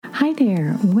Hi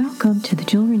there. Welcome to the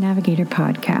Jewelry Navigator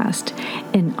podcast,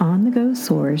 an on-the-go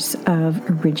source of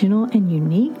original and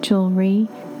unique jewelry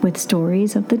with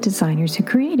stories of the designers who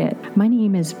create it. My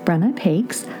name is Brenna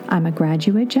Pakes. I'm a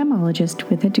graduate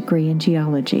gemologist with a degree in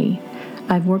geology.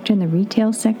 I've worked in the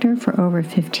retail sector for over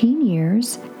 15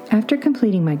 years. After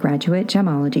completing my graduate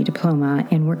gemology diploma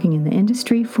and working in the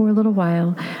industry for a little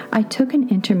while, I took an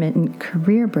intermittent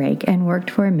career break and worked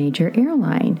for a major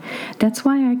airline. That's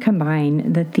why I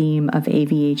combine the theme of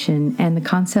aviation and the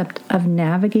concept of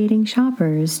navigating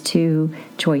shoppers to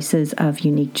choices of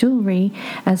unique jewelry,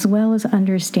 as well as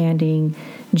understanding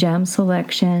gem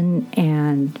selection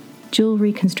and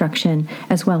jewelry construction,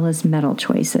 as well as metal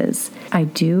choices. I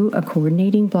do a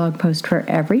coordinating blog post for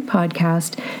every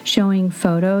podcast showing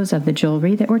photos of the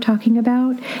jewelry that we're talking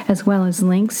about, as well as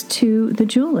links to the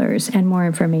jewelers and more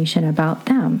information about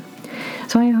them.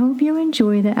 So I hope you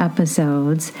enjoy the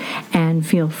episodes and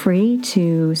feel free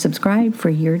to subscribe for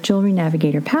your Jewelry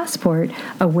Navigator Passport,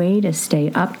 a way to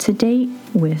stay up to date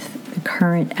with the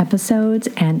current episodes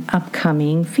and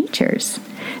upcoming features.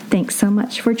 Thanks so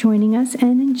much for joining us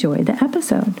and enjoy the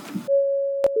episode.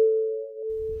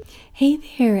 Hey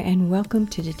there, and welcome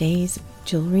to today's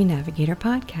Jewelry Navigator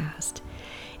podcast.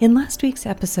 In last week's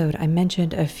episode, I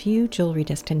mentioned a few jewelry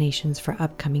destinations for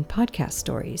upcoming podcast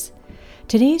stories.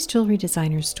 Today's jewelry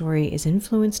designer story is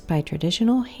influenced by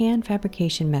traditional hand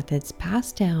fabrication methods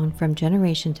passed down from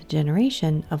generation to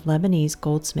generation of Lebanese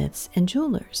goldsmiths and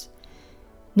jewelers.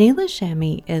 Nayla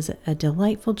Shami is a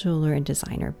delightful jeweler and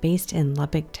designer based in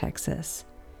Lubbock, Texas.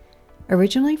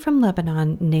 Originally from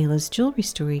Lebanon, Nayla's jewelry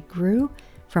story grew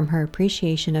from her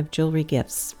appreciation of jewelry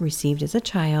gifts received as a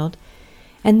child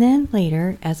and then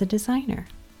later as a designer.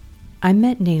 I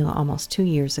met Nayla almost 2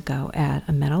 years ago at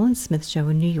a Metal & Smith show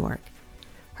in New York.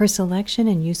 Her selection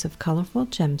and use of colorful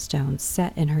gemstones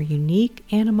set in her unique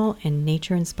animal and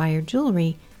nature-inspired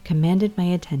jewelry commanded my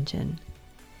attention.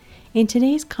 In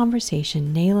today's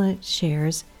conversation, Nayla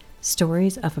shares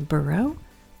stories of a burrow,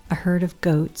 a herd of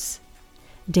goats,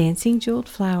 dancing jeweled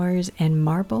flowers, and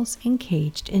marbles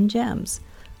encaged in gems,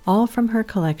 all from her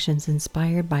collections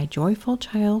inspired by joyful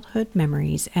childhood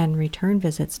memories and return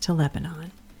visits to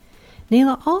Lebanon.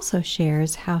 Nayla also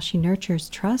shares how she nurtures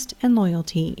trust and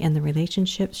loyalty in the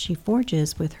relationships she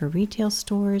forges with her retail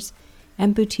stores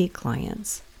and boutique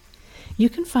clients. You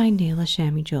can find Nayla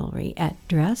Shami jewelry at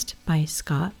Dressed by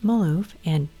Scott Maloof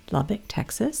in Lubbock,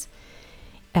 Texas,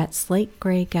 at Slate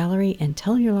Gray Gallery in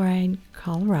Telluride,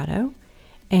 Colorado,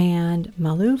 and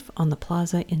Maloof on the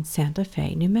Plaza in Santa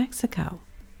Fe, New Mexico.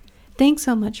 Thanks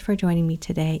so much for joining me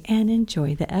today and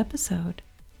enjoy the episode.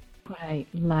 What I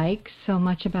like so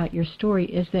much about your story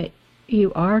is that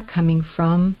you are coming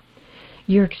from,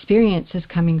 your experience is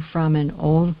coming from an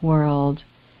old world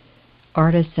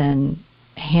artisan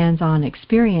hands-on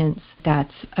experience.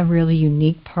 That's a really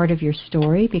unique part of your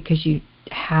story because you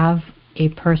have a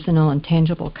personal and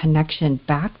tangible connection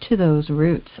back to those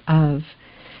roots of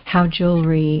how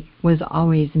jewelry was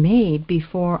always made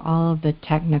before all of the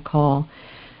technical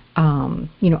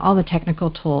all the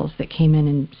technical tools that came in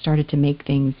and started to make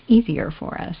things easier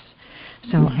for us.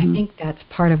 So I think that's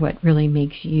part of what really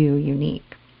makes you unique.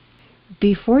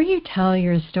 Before you tell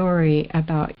your story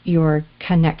about your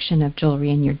connection of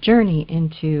jewelry and your journey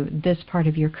into this part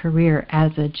of your career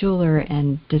as a jeweler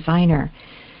and designer,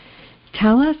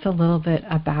 tell us a little bit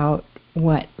about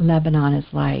what Lebanon is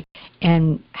like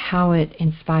and how it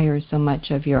inspires so much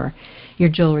of your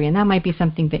jewelry. And that might be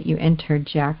something that you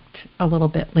interject a little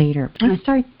bit later. Let's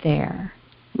start there.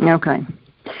 Okay.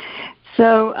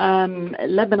 So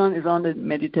Lebanon is on the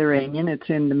Mediterranean. It's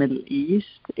in the Middle East.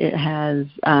 It has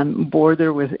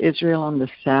border with Israel on the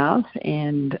south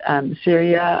and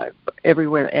Syria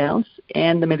everywhere else,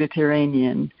 and the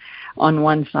Mediterranean on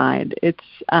one side. It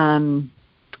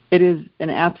is an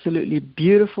absolutely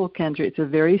beautiful country. It's a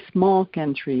very small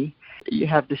country. You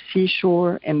have the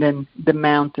seashore and then the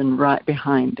mountain right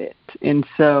behind it. And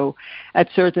so at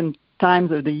certain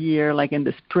times of the year, like in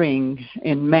the spring,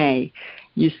 in May,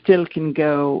 you still can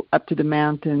go up to the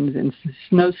mountains and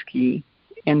snow ski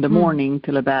in the morning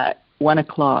till about 1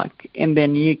 o'clock, and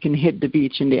then you can hit the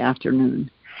beach in the afternoon.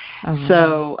 Oh,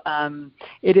 so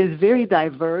it is very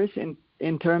diverse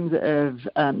in terms of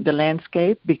the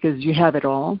landscape because you have it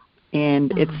all,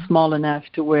 and it's small enough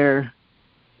to where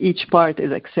each part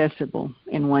is accessible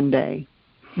in one day.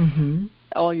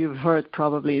 All you've heard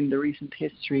probably in the recent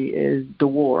history is the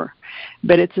war,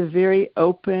 but it's a very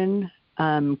open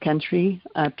country.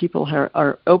 People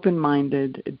are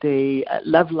open-minded. They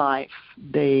love life.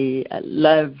 They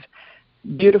love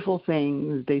beautiful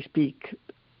things. They speak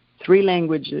 3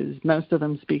 languages. Most of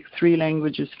them speak 3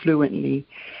 languages fluently.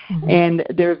 And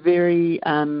they're very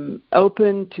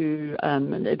open to,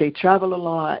 they travel a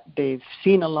lot, they've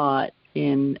seen a lot,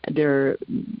 and they're,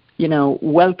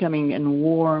 welcoming and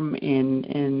warm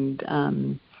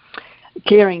and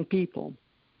caring people.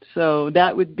 So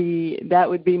that would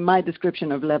be my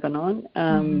description of Lebanon.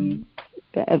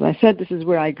 As I said, this is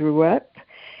where I grew up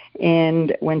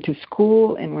and went to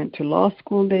school and went to law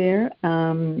school there,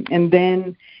 and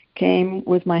then came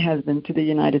with my husband to the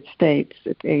United States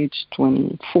at age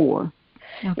 24.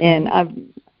 Okay. And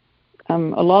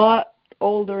I'm a lot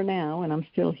older now, and I'm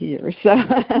still here.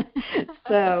 But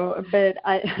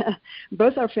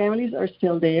both our families are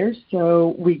still there,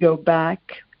 so we go back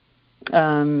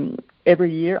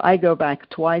every year. I go back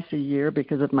twice a year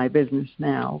because of my business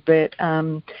now. But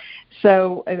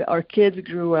so our kids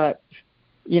grew up,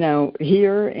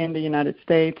 here in the United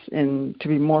States, and to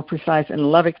be more precise,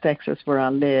 in Lubbock, Texas, where I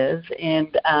live.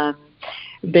 And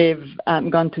they've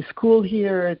gone to school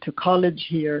here, to college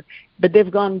here, but they've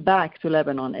gone back to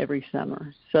Lebanon every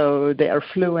summer. So they are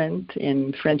fluent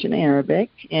in French and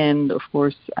Arabic, and of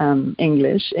course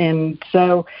English. And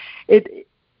so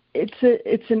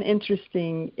it's an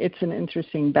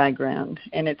interesting background,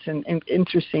 and it's an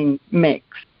interesting mix.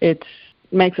 It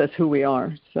makes us who we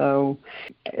are. So,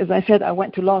 as I said, I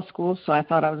went to law school, so I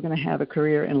thought I was going to have a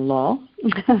career in law.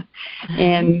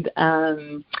 And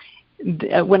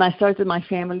when I started my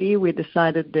family, we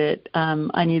decided that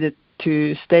I needed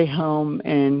to stay home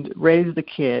and raise the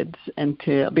kids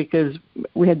because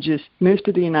we had just moved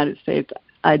to the United States.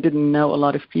 I didn't know a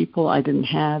lot of people. I didn't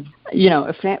have,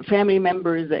 family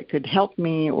members that could help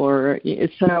me,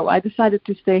 so I decided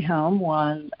to stay home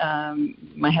while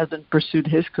my husband pursued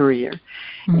his career.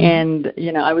 And,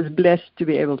 I was blessed to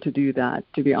be able to do that,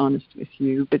 to be honest with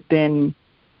you. But then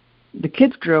the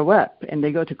kids grow up and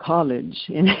they go to college,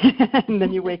 and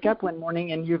then you wake up one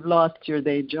morning and you've lost your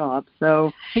day job.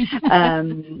 So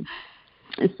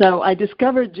So I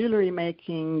discovered jewelry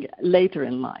making later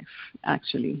in life,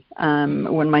 actually,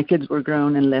 when my kids were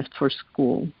grown and left for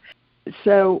school.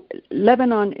 So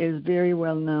Lebanon is very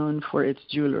well known for its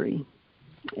jewelry.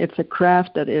 It's a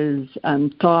craft that is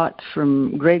taught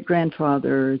from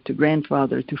great-grandfather to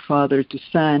grandfather to father to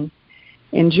son.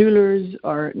 And jewelers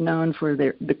are known for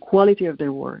the quality of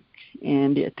their work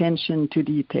and the attention to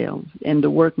details and the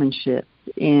workmanship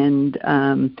and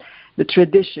the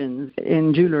traditions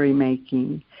in jewelry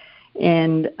making.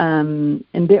 And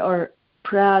they are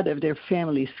proud of their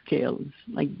family skills.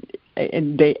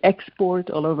 And they export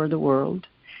all over the world.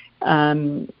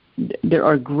 There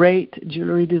are great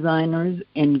jewelry designers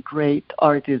and great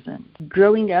artisans.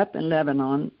 Growing up in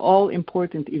Lebanon, all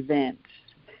important events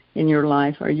in your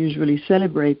life are usually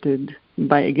celebrated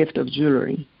by a gift of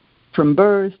jewelry. From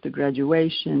birth to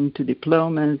graduation to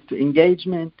diplomas to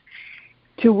engagement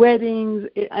to weddings.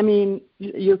 I mean,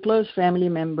 your close family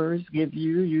members give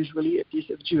you usually a piece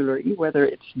of jewelry, whether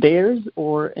it's theirs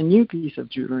or a new piece of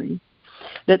jewelry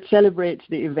that celebrates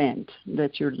the event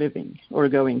that you're living or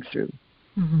going through.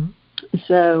 Mm-hmm.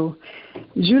 So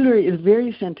jewelry is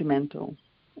very sentimental,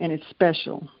 and it's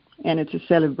special, and it's a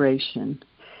celebration.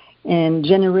 And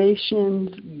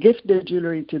generations gift their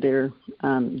jewelry to their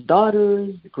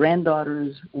daughters,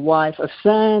 granddaughters, wife of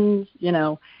sons,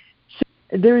 So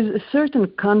there is a certain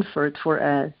comfort for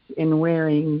us in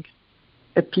wearing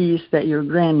a piece that your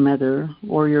grandmother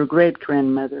or your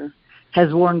great-grandmother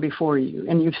has worn before you,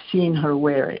 and you've seen her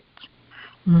wear it.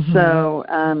 Mm-hmm. So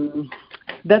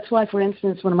that's why, for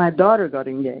instance, when my daughter got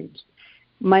engaged,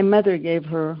 my mother gave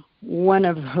her one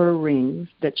of her rings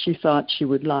that she thought she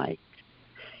would like.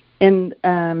 And,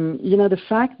 the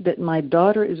fact that my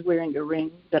daughter is wearing a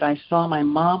ring that I saw my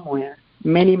mom wear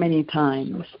many, many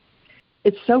times,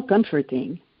 it's so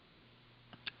comforting.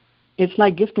 It's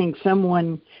like gifting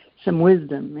someone some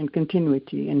wisdom and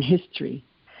continuity and history.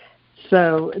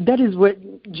 So that is what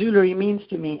jewelry means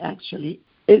to me, actually.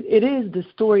 It is the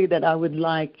story that I would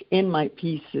like in my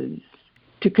pieces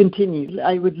to continue.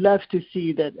 I would love to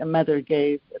see that a mother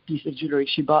gave a piece of jewelry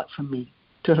she bought from me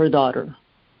to her daughter,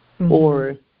 mm-hmm.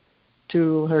 or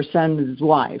to her son's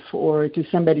wife, or to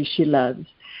somebody she loves.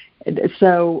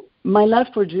 So my love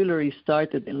for jewelry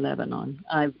started in Lebanon.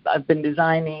 I've been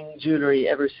designing jewelry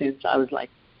ever since I was like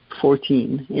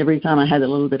 14. Every time I had a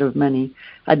little bit of money,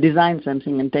 I'd design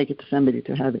something and take it to somebody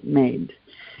to have it made.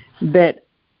 But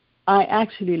I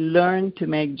actually learned to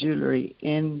make jewelry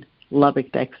in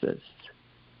Lubbock, Texas,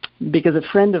 because a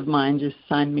friend of mine just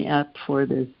signed me up for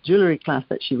this jewelry class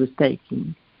that she was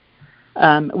taking.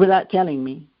 Without telling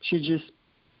me. She just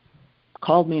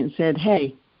called me and said,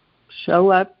 hey, show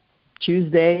up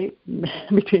Tuesday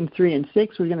between 3 and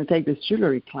 6, we're going to take this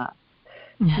jewelry class.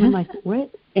 And I'm like, what?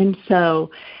 And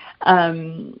so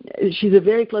she's a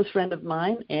very close friend of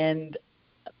mine, and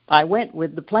I went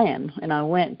with the plan, and I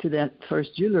went to that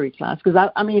first jewelry class because,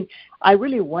 I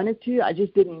really wanted to. I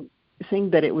just didn't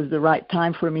think that it was the right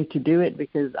time for me to do it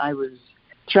because I was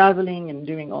traveling and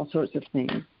doing all sorts of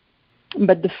things.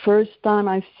 But the first time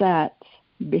I sat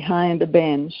behind a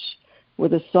bench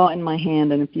with a saw in my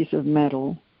hand and a piece of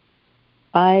metal,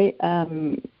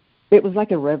 it was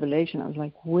like a revelation. I was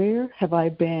like, where have I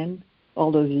been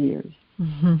all those years?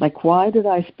 Mm-hmm. Like, why did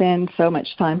I spend so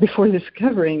much time before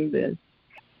discovering this?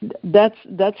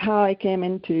 That's how I came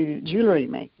into jewelry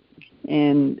making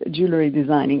and jewelry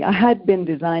designing. I had been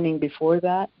designing before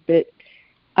that, but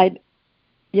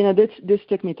this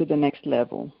took me to the next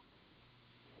level.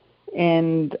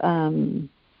 And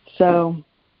so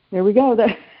there we go.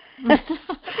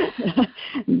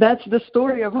 That's the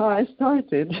story of how I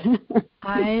started.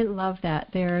 I love that.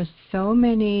 There are so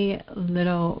many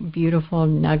little beautiful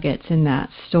nuggets in that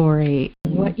story.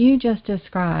 What you just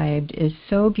described is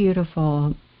so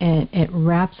beautiful, and it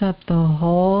wraps up the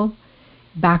whole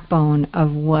backbone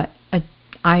of what a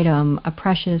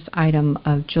precious item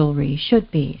of jewelry should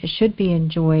be. It should be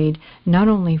enjoyed not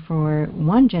only for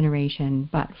one generation,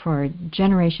 but for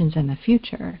generations in the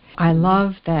future. I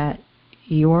love that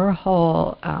your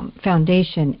whole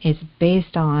foundation is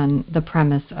based on the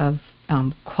premise of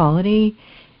quality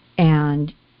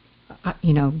and,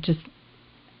 just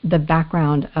the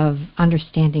background of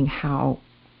understanding how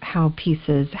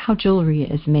jewelry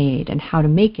is made and how to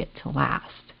make it to last.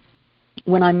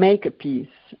 When I make a piece,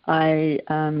 I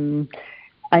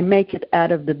make it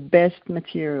out of the best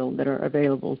material that are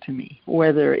available to me.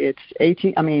 Whether it's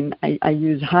I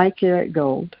use high carat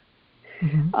gold.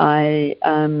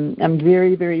 Mm-hmm. I'm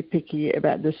very, very picky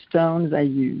about the stones I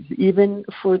use. Even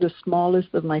for the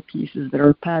smallest of my pieces that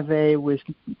are pavé with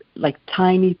like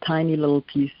tiny, tiny little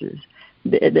pieces,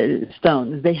 the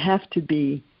stones, they have to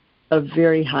be of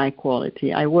very high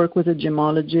quality. I work with a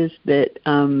gemologist that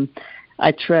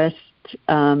I trust,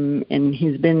 and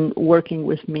he's been working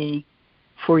with me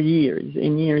for years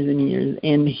and years and years,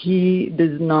 and he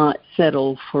does not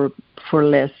settle for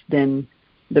less than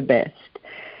the best.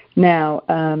 Now,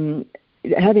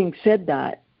 having said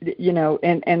that,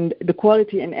 and the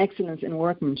quality and excellence in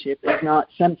workmanship is not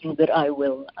something that I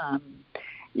will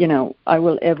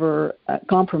ever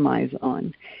compromise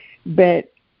on.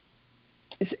 But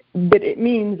it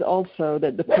means also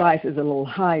that the price is a little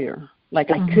higher.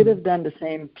 Like I could have done the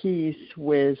same piece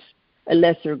with a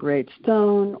lesser grade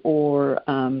stone or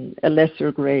a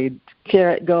lesser grade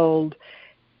carat gold,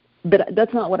 but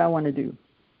that's not what I want to do.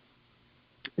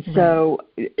 So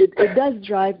it does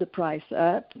drive the price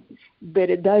up, but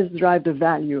it does drive the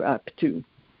value up too.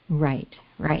 Right.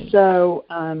 So,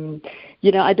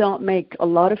 I don't make a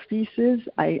lot of pieces.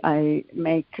 I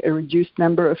make a reduced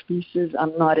number of pieces.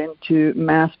 I'm not into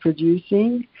mass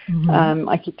producing. Mm-hmm.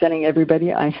 I keep telling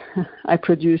everybody I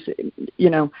produce,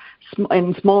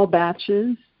 in small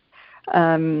batches,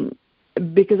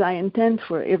 because I intend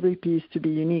for every piece to be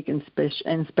unique and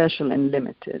special and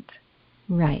limited.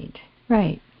 Right.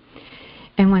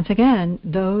 And once again,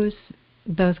 those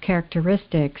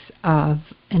characteristics of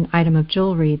an item of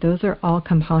jewelry, those are all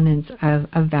components of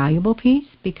a valuable piece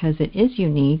because it is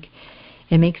unique.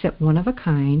 It makes it one of a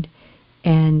kind,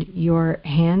 and you're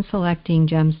hand-selecting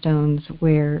gemstones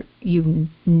where you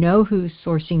know who's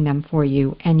sourcing them for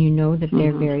you, and you know that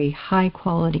they're very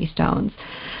high-quality stones.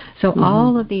 So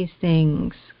all of these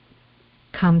things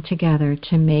come together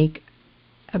to make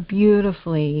a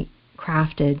beautifully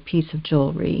crafted piece of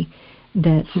jewelry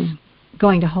that's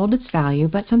going to hold its value,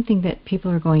 but something that people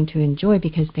are going to enjoy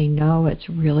because they know it's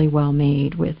really well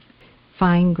made with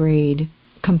fine grade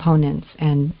components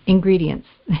and ingredients,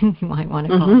 you might want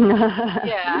to call them.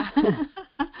 Yeah.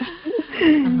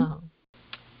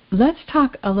 Let's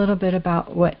talk a little bit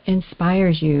about what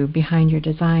inspires you behind your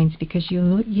designs, because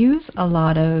you use a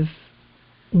lot of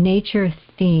nature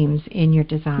themes in your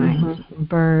designs,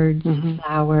 birds,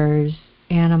 flowers,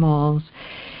 animals.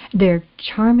 They're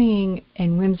charming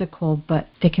and whimsical, but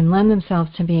they can lend themselves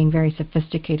to being very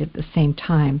sophisticated at the same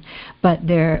time. But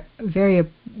they're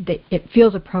it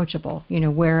feels approachable,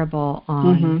 wearable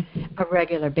on a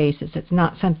regular basis. It's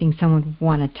not something someone would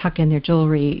want to tuck in their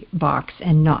jewelry box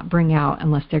and not bring out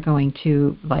unless they're going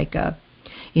to like a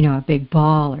big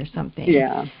ball or something.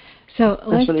 Yeah. So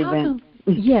let's talk.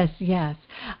 Yes.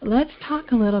 Let's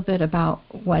talk a little bit about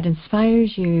what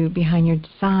inspires you behind your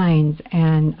designs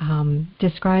and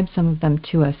describe some of them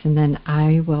to us, and then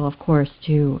I will, of course,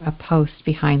 do a post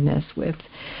behind this with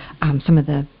some of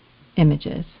the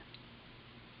images.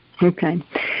 Okay.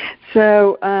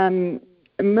 So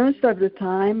most of the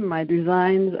time, my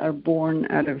designs are born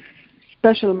out of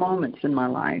special moments in my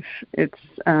life.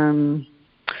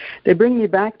 They bring me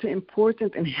back to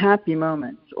important and happy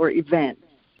moments or events.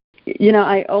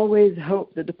 I always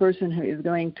hope that the person who is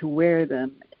going to wear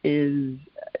them is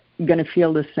going to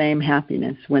feel the same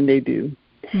happiness when they do.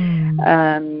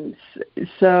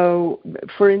 So,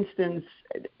 for instance,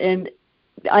 and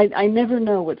I never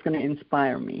know what's going to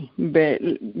inspire me, but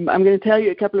I'm going to tell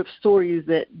you a couple of stories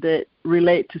that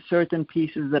relate to certain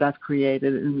pieces that I've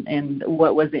created and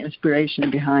what was the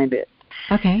inspiration behind it.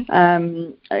 Okay.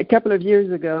 A couple of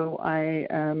years ago, I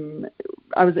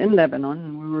was in Lebanon,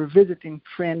 and we were visiting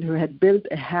a friend who had built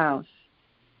a house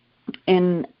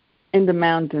in the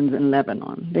mountains in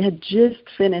Lebanon. They had just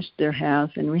finished their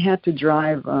house, and we had to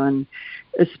drive on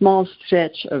a small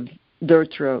stretch of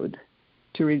dirt road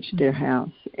to reach their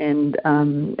house. And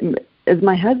as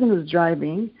my husband was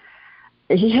driving,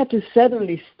 he had to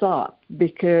suddenly stop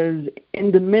because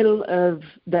in the middle of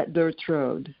that dirt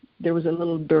road, there was a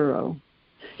little burrow.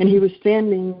 And he was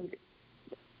standing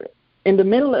in the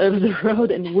middle of the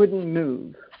road and wouldn't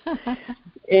move.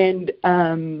 And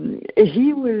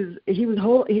he was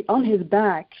on his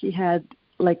back. He had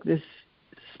like this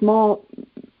small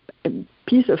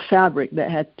piece of fabric that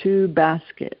had two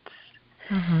baskets,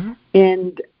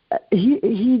 and he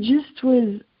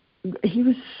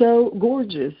was so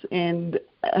gorgeous, and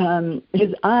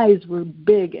his eyes were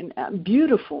big and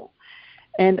beautiful,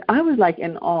 and I was like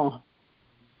in awe.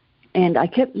 And I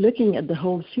kept looking at the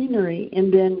whole scenery,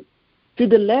 and then to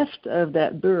the left of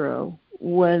that burrow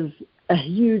was a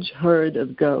huge herd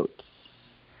of goats.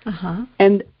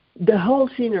 And the whole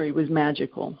scenery was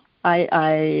magical.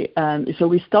 So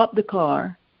we stopped the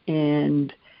car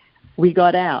and we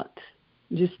got out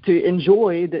just to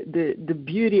enjoy the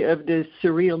beauty of this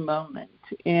surreal moment.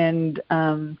 And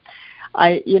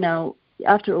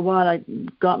after a while, I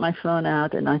got my phone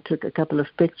out and I took a couple of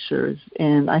pictures,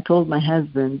 and I told my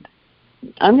husband,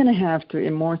 I'm going to have to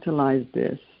immortalize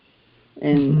this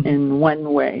in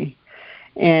one way.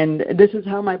 And this is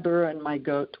how my burro and my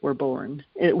goat were born.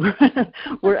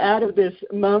 We're out of this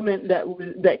moment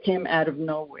that came out of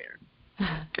nowhere.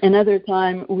 Another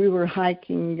time, we were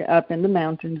hiking up in the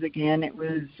mountains again. It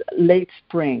was late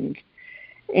spring,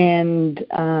 and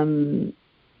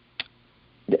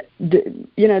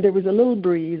there was a little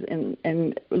breeze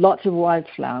and lots of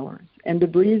wildflowers, and the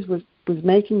breeze was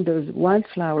making those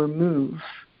wildflower move,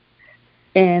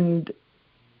 and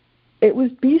it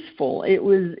was peaceful. It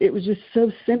was just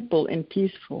so simple and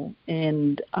peaceful.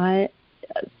 And I'm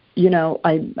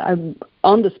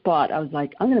on the spot. I was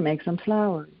like, I'm going to make some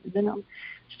flowers. And then I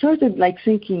started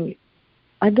thinking,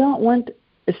 I don't want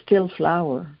a still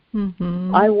flower.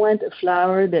 I want a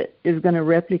flower that is going to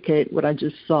replicate what I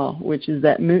just saw, which is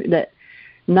that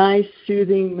nice,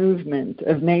 soothing movement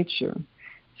of nature.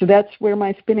 So that's where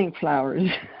my spinning flowers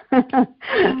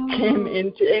came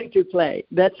into play.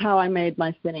 That's how I made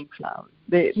my spinning flowers.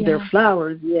 They're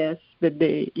flowers, yes, but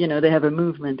they have a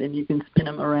movement, and you can spin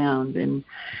them around. And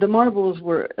the marbles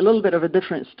were a little bit of a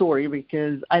different story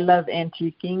because I love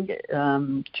antiquing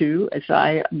too. So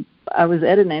I was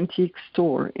at an antique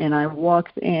store, and I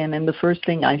walked in, and the first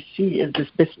thing I see is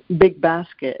this big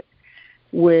basket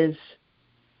with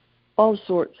all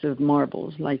sorts of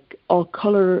marbles, like all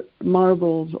color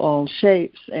marbles, all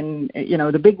shapes, and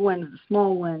the big ones, the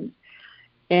small ones.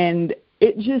 And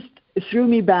it just threw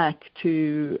me back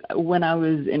to when I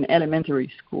was in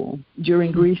elementary school.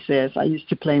 During recess, I used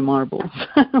to play marbles.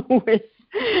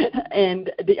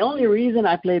 And the only reason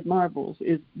I played marbles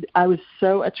is I was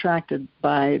so attracted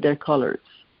by their colors,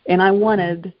 and I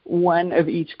wanted one of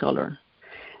each color.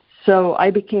 So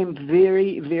I became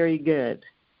very, very good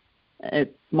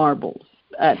at marbles,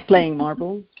 at playing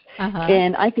marbles,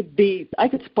 and I could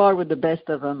spar with the best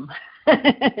of them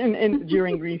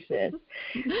during recess.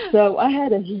 So I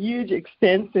had a huge,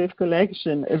 extensive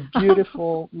collection of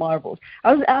beautiful marbles.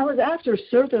 I was after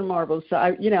certain marbles, so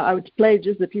I would play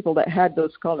just the people that had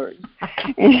those colors,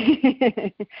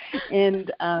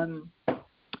 and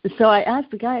so I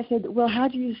asked the guy, I said, well, how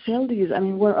do you sell these? I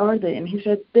mean, where are they? And he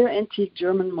said, they're antique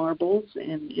German marbles,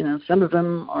 and, some of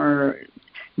them are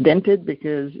dented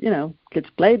because, kids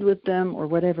played with them or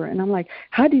whatever. And I'm like,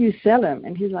 how do you sell them?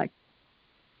 And he's like,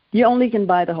 you only can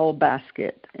buy the whole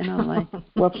basket. And I'm like,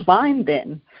 well, fine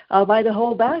then. I'll buy the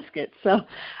whole basket. So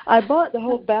I bought the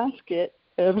whole basket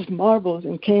of marbles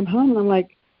and came home, and I'm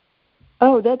like,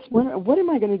 oh, what am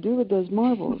I going to do with those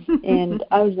marbles? And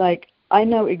I was like, I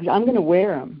know I'm going to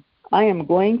wear them. I am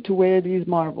going to wear these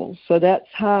marbles. So that's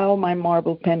how my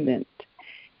marble pendant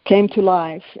came to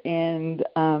life. And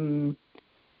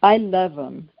I love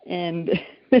them, and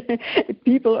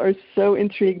people are so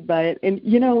intrigued by it. And,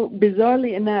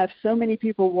 bizarrely enough, so many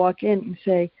people walk in and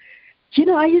say,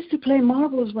 I used to play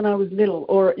marbles when I was little,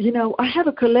 or, I have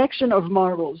a collection of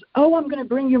marbles. Oh, I'm going to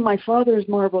bring you my father's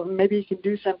marble, and maybe you can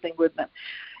do something with them.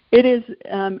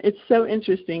 It's so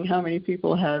interesting how many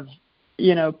people have,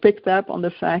 picked up on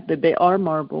the fact that they are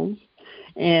marbles,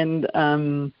 and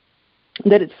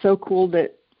that it's so cool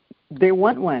that they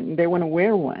want one. They want to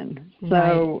wear one.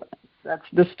 So that's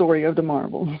the story of the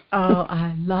marble. Oh,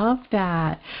 I love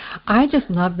that. I just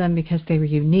love them because they were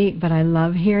unique, but I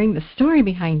love hearing the story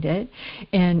behind it.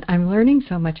 And I'm learning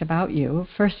so much about you.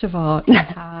 First of all, you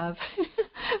have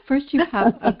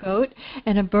a goat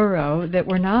and a burro that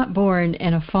were not born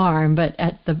in a farm, but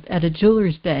at a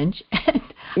jeweler's bench.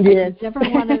 Yes. I never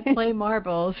want to play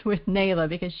marbles with Nayla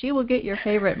because she will get your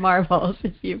favorite marbles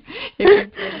if you bring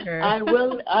her. I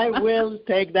will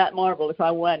take that marble if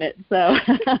I want it. So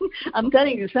I'm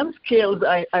telling you, some skills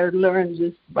I learned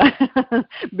just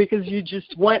because you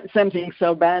just want something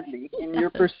so badly in your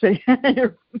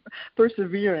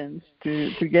perseverance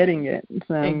to getting it.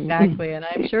 So. Exactly, and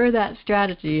I'm sure that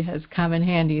strategy has come in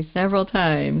handy several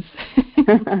times.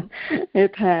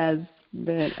 It has.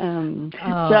 But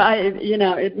so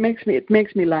it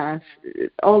makes me laugh.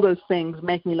 All those things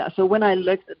make me laugh. So when I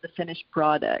looked at the finished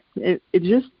product, it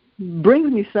just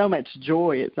brings me so much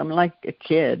joy. I'm like a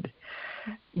kid.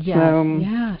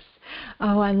 Yes.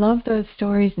 Oh, I love those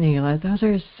stories, Nayla. Those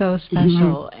are so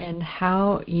special, and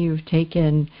how you've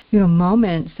taken,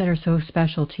 moments that are so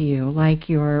special to you, like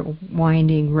your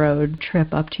winding road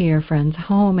trip up to your friend's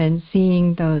home and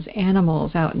seeing those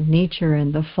animals out in nature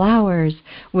and the flowers,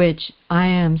 which I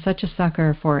am such a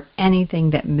sucker for anything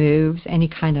that moves, any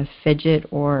kind of fidget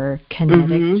or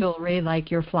kinetic jewelry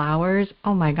like your flowers.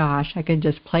 Oh my gosh, I could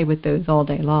just play with those all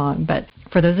day long. But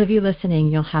for those of you listening,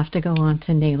 you'll have to go on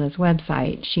to Nayla's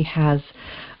website. She has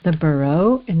the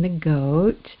burro and the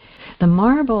goat. The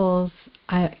marbles,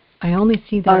 I only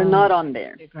see them are not on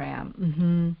there.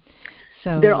 Instagram.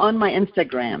 So they're on my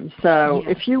Instagram. So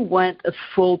if you want a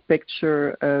full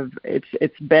picture of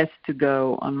it's best to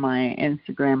go on my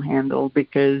Instagram handle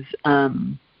because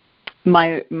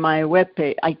my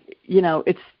webpage,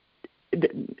 it's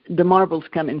the marbles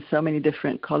come in so many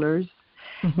different colors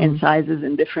and sizes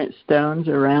and different stones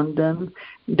around them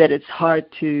that it's hard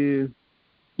to,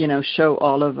 show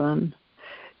all of them.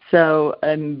 So,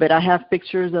 but I have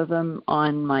pictures of them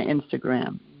on my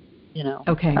Instagram,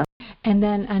 Okay. And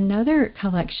then another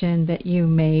collection that you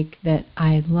make that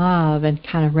I love and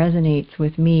kind of resonates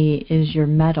with me is your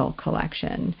metal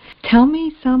collection. Tell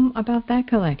me some about that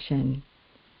collection.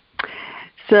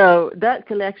 So that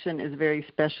collection is very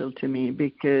special to me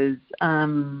because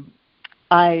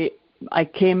I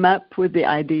came up with the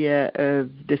idea of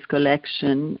this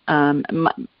collection.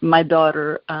 My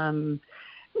daughter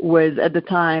was at the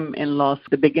time in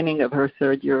the beginning of her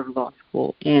third year of law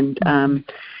school, and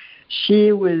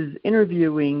she was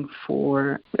interviewing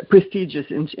for a prestigious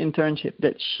internship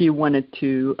that she wanted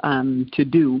to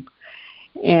do.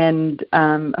 And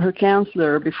her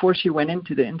counselor, before she went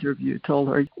into the interview, told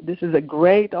her, this is a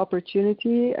great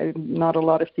opportunity. Not a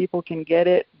lot of people can get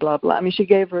it, blah, blah. I mean, she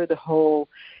gave her the whole,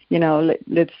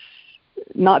 let's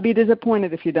not be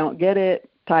disappointed if you don't get it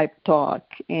type talk.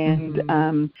 And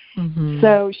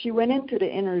so she went into the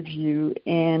interview,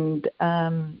 and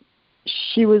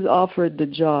she was offered the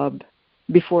job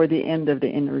before the end of the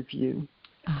interview.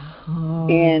 Oh.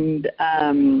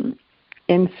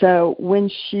 And so when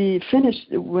she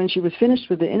was finished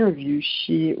with the interview,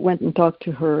 she went and talked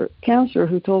to her counselor,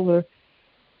 who told her,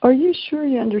 "Are you sure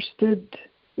you understood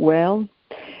well?"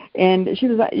 And she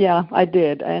was like, "Yeah, I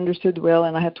did. I understood well,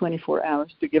 and I had 24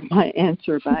 hours to give my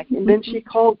answer back." And then she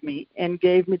called me and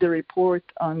gave me the report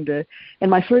on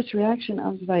and my first reaction, I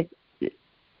was like,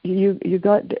 you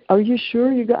got, are you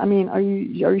sure you got, I mean, are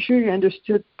you sure you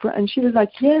understood? And she was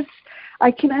like, "Yes, I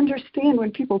can understand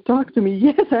when people talk to me.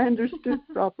 Yes, I understood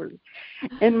properly."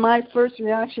 And my first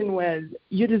reaction was,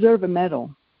 "You deserve a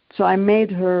medal." So I made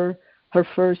her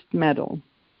first medal.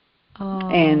 Oh.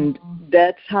 And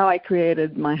that's how I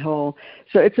created my whole.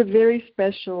 So it's a very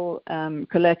special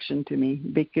collection to me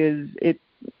because it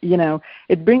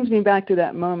brings me back to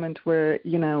that moment where,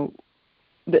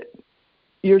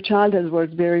 your child has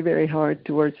worked very, very hard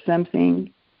towards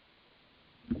something,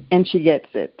 and she gets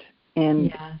it. And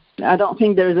yes. I don't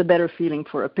think there is a better feeling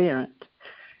for a parent,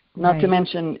 not to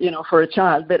mention, for a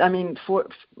child. But I mean,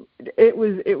 it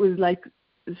was like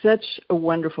such a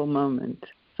wonderful moment.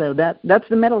 So that's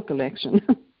the medal collection.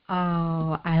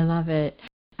 Oh, I love it.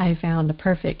 I found a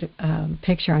perfect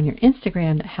picture on your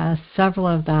Instagram that has several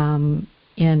of them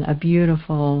in a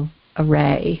beautiful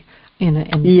array in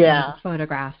Yeah. the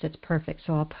photographs. It's perfect.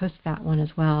 So I'll post that one as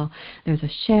well. There's a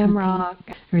shamrock,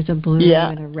 there's a blue Yeah.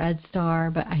 and a red star.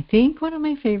 But I think one of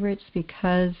my favorites,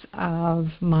 because of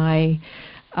my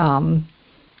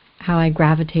how I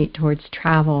gravitate towards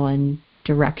travel and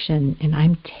direction, and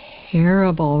I'm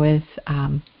terrible with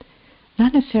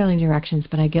not necessarily directions,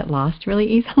 but I get lost really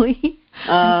easily.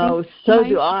 Oh, so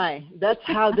do I. That's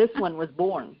how this one was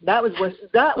born. That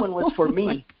one was for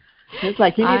me. It's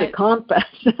like you need a compass.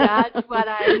 That's what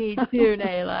I need too,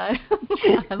 Nayla.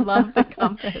 I love the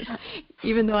compass.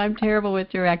 Even though I'm terrible with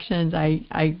directions,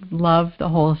 I love the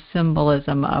whole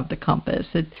symbolism of the compass.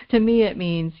 To me, it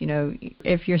means,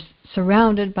 if you're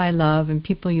surrounded by love and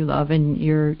people you love, and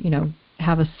you're,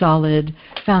 have a solid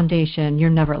foundation, you're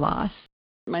never lost.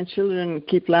 My children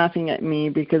keep laughing at me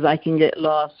because I can get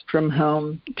lost from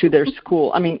home to their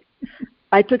school. I mean,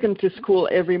 I took them to school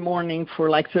every morning for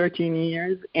like 13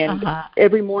 years, and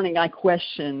every morning I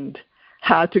questioned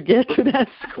how to get to that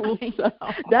school. So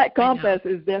that compass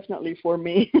is definitely for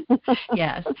me.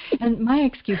 Yes. And my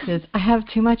excuse is I have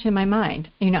too much in my mind.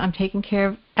 I'm taking care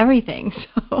of everything.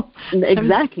 So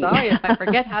exactly. I'm sorry if I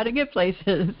forget how to get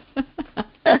places.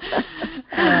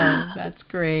 That's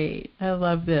great. I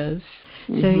love this.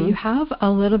 So you have a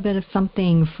little bit of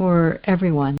something for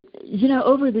everyone.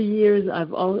 Over the years,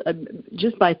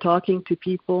 just by talking to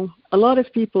people, a lot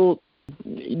of people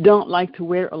don't like to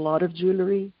wear a lot of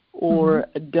jewelry, or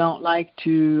don't like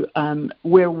to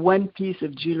wear one piece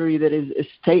of jewelry that is a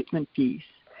statement piece.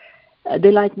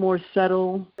 They like more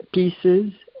subtle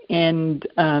pieces, and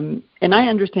I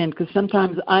understand, because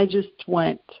sometimes I just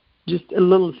want just a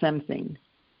little something.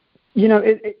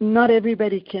 Not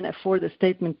everybody can afford a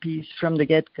statement piece from the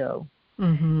get-go.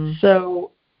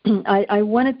 So I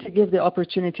wanted to give the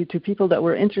opportunity to people that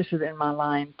were interested in my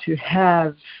line to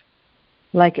have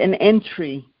like an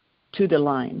entry to the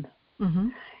line,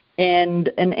 and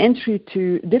an entry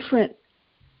to different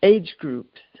age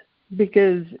groups,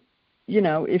 because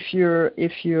if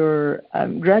you're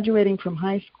graduating from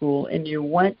high school and you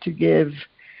want to give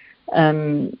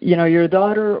your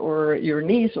daughter or your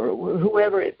niece or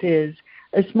whoever it is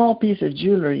a small piece of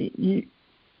jewelry, you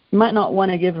might not want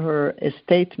to give her a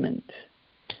statement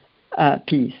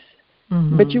piece,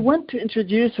 but you want to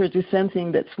introduce her to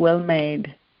something that's well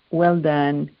made, well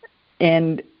done,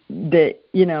 and that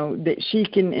she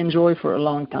can enjoy for a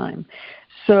long time.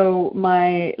 So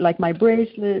my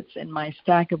bracelets and my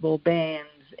stackable bands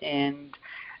and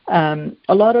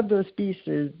a lot of those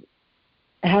pieces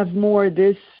have more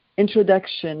this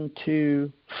introduction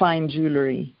to fine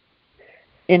jewelry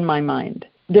in my mind.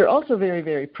 They're also very,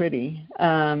 very pretty.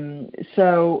 And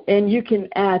you can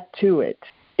add to it.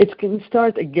 It can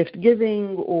start a gift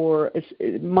giving or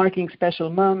marking special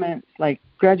moments like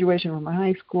graduation from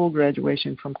high school,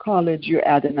 graduation from college. You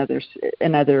add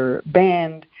another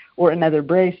band or another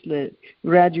bracelet,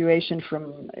 graduation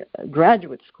from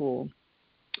graduate school,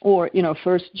 or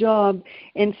first job.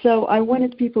 And so I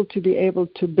wanted people to be able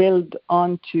to build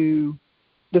onto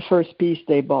the first piece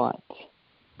they bought,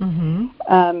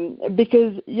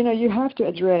 because you have to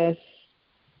address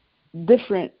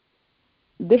different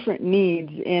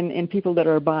needs in people that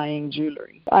are buying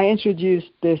jewelry. I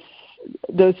introduced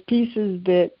those pieces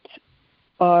that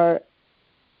are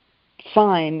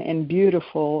fine and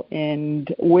beautiful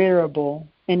and wearable,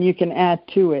 and you can add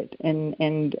to it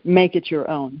and make it your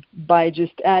own by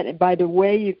the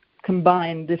way you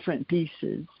combine different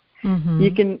pieces.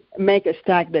 You can make a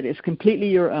stack that is completely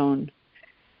your own,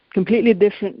 completely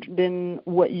different than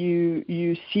what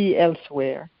you see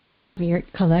elsewhere. Your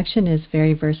collection is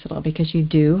very versatile because you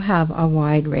do have a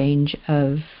wide range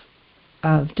of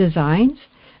designs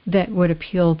that would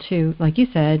appeal to, like you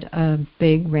said, a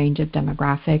big range of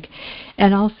demographic,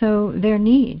 and also their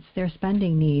needs, their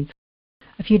spending needs.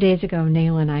 A few days ago,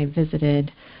 Nayla and I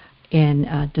visited in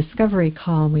a discovery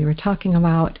call, and we were talking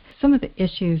about some of the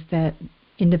issues that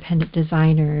independent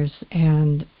designers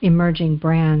and emerging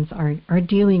brands are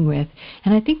dealing with.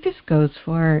 And I think this goes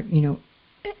for,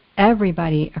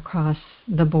 everybody across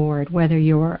the board, whether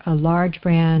you're a large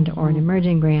brand or an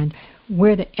emerging brand,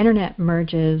 where the internet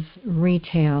merges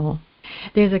retail.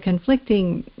 There's a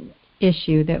conflicting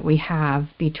issue that we have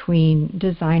between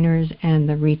designers and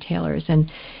the retailers, and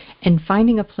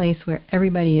finding a place where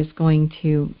everybody is going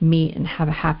to meet and have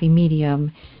a happy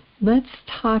medium. Let's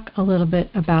talk a little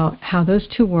bit about how those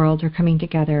two worlds are coming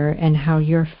together and how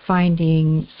you're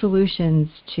finding solutions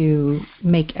to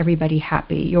make everybody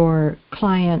happy, your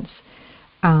clients,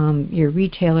 your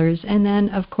retailers, and then,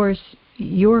 of course,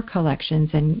 your collections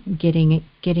and getting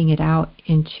it out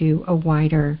into a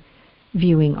wider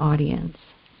viewing audience.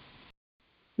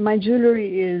 My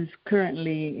jewelry is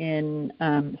currently in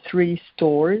 3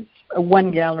 stores,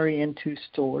 1 gallery and 2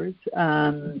 stores.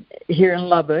 Here in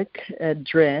Lubbock,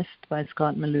 Dressed by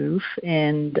Scott Maloof,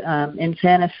 and in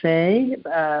Santa Fe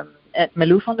at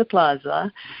Maloof on the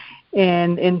Plaza,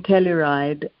 and in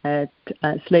Telluride at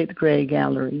Slate Gray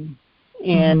Gallery.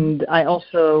 And I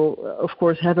also, of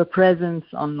course, have a presence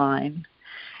online.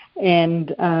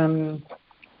 And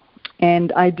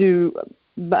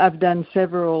I've done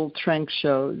several trunk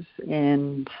shows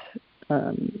and,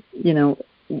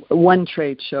 1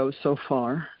 trade show so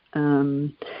far.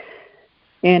 And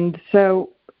so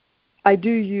I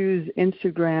do use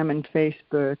Instagram and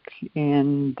Facebook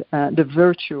and the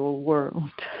virtual world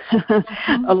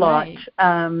a lot.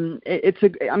 Right.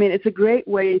 It's a great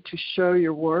way to show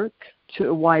your work to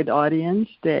a wide audience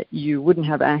that you wouldn't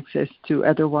have access to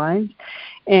otherwise.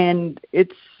 And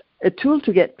it's a tool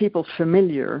to get people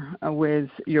familiar with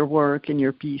your work and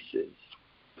your pieces.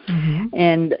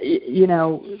 And,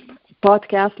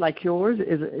 podcasts like yours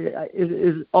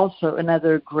is also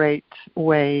another great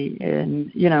way.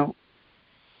 And,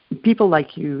 people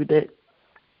like you that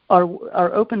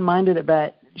are open-minded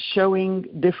about showing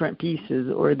different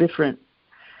pieces or different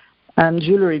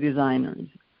jewelry designers.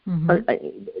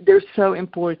 They're so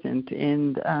important,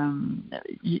 and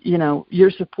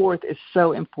your support is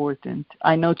so important.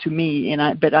 I know to me,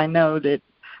 but I know that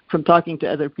from talking to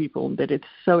other people that it's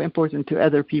so important to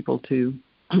other people too,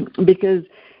 because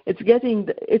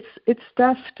it's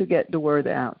tough to get the word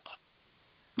out.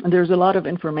 There's a lot of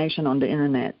information on the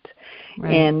internet,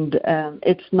 right. And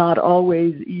it's not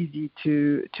always easy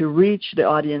to reach the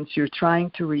audience you're trying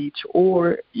to reach,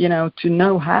 or to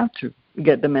know how to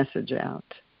get the message out.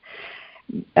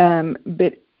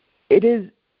 But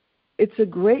it's a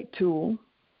great tool,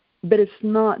 but it's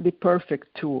not the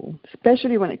perfect tool,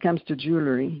 especially when it comes to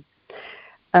jewelry,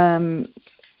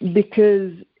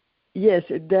 because yes,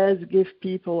 it does give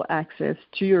people access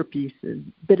to your pieces,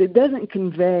 but it doesn't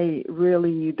convey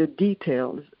really the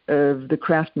details of the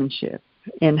craftsmanship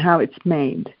and how it's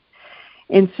made.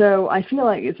 And so I feel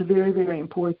like it's very, very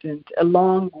important,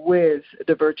 along with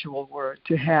the virtual world,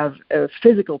 to have a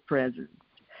physical presence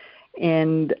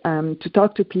and to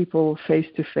talk to people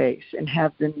face to face and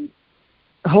have them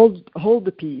hold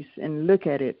the piece and look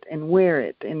at it and wear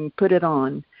it and put it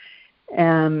on,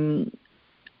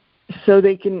 so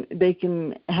they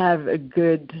can have a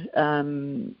good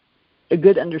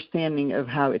understanding of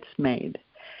how it's made.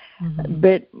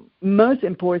 But most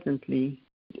importantly,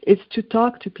 it's to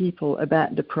talk to people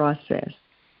about the process.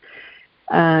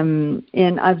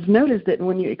 And I've noticed that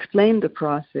when you explain the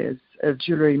process of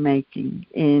jewelry making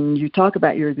and you talk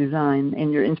about your design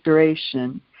and your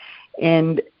inspiration,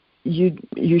 and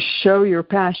you show your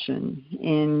passion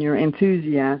and your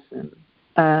enthusiasm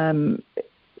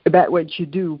about what you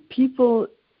do, people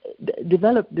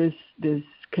develop this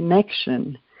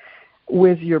connection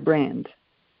with your brand,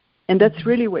 and that's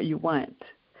really what you want.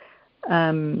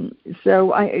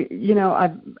 So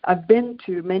I've been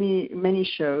to many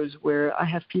shows where I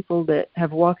have people that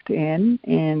have walked in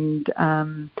and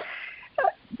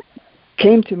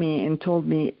came to me and told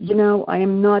me, I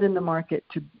am not in the market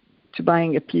to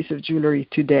buying a piece of jewelry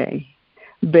today,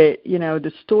 but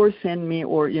the store send me,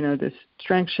 or the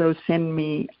strength show send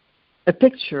me a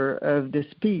picture of this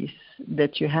piece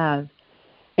that you have,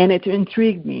 and it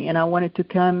intrigued me, and I wanted to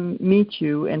come meet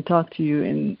you and talk to you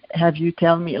and have you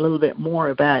tell me a little bit more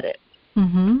about it.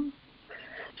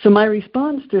 So my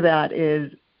response to that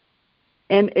is,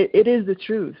 and it is the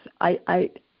truth, I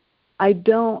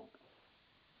don't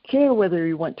care whether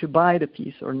you want to buy the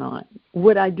piece or not.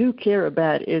 What I do care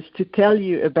about is to tell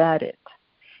you about it,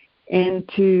 and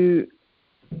to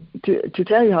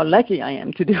tell you how lucky I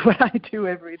am to do what I do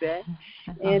every day,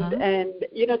 and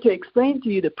to explain to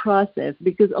you the process,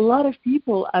 because a lot of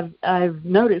people I've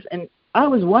noticed, and I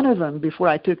was one of them before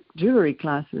I took jewelry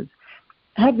classes,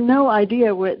 have no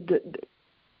idea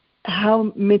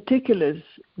how meticulous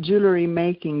jewelry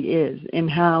making is, and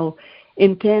how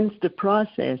intense the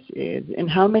process is, and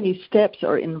how many steps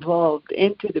are involved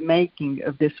into the making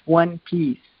of this one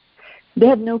piece. They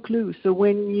have no clue. So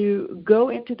when you go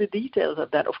into the details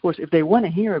of that, of course, if they want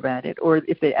to hear about it, or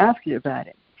if they ask you about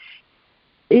it,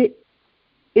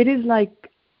 it is like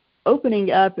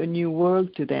opening up a new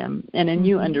world to them and a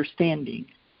new understanding.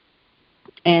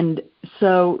 And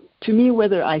so to me,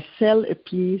 whether I sell a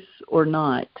piece or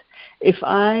not, if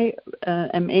I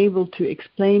am able to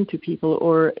explain to people,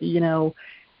 or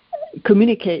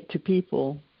communicate to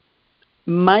people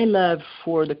my love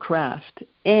for the craft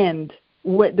and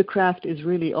what the craft is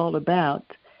really all about,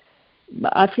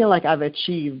 I feel like I've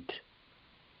achieved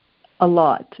a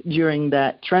lot during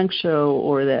that trunk show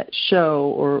or that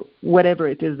show or whatever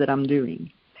it is that I'm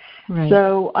doing. Right.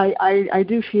 So I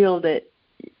do feel that,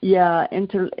 yeah,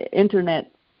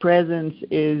 internet presence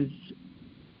is,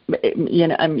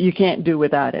 you can't do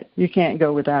without it. You can't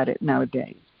go without it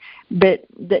nowadays. But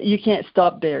that you can't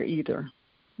stop there either.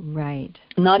 Right.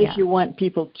 Not if you want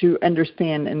people to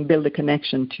understand and build a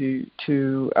connection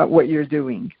to what you're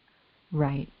doing.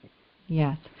 Right.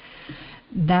 Yes.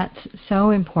 That's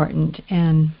so important.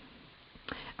 And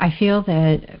I feel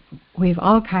that we've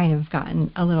all kind of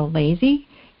gotten a little lazy,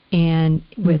 and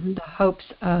with the hopes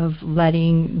of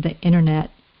letting the internet,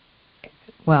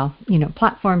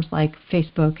 platforms like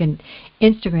Facebook and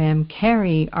Instagram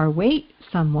carry our weight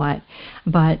somewhat.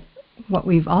 But what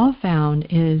we've all found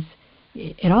is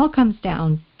it all comes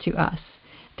down to us.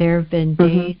 There have been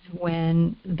days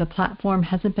when the platform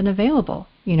hasn't been available.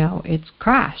 It's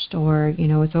crashed or,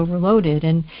 it's overloaded,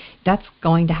 and that's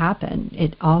going to happen.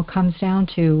 It all comes down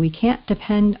to we can't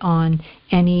depend on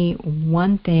any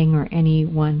one thing or any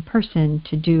one person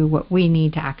to do what we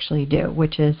need to actually do,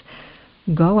 which is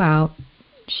go out,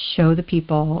 show the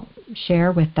people,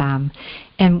 share with them.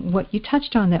 And what you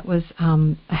touched on that was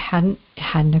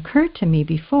hadn't occurred to me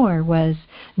before was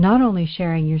not only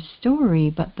sharing your story,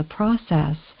 but the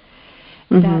process.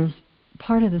 That's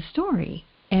part of the story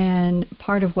and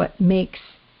part of what makes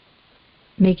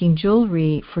making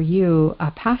jewelry for you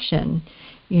a passion,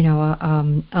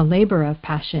 a labor of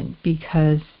passion,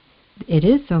 because it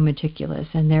is so meticulous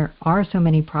and there are so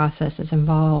many processes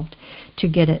involved to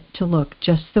get it to look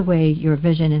just the way your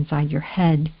vision inside your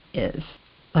head is.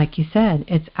 Like you said,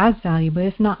 it's as valuable,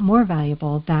 if not more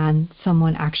valuable, than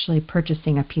someone actually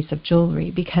purchasing a piece of jewelry,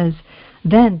 because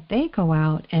then they go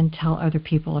out and tell other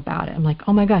people about it. I'm like,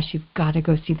 oh my gosh, you've got to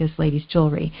go see this lady's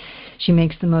jewelry. She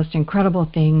makes the most incredible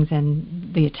things,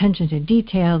 and the attention to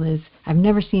detail is, I've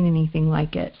never seen anything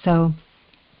like it. So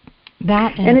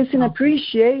that and it's an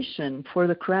appreciation for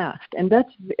the craft, and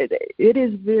it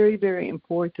is very, very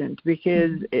important,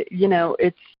 because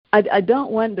it's I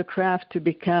don't want the craft to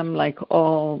become like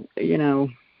all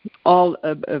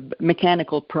a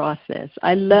mechanical process.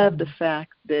 I love the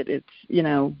fact that it's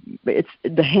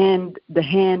the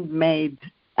handmade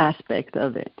aspect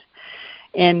of it.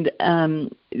 And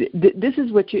this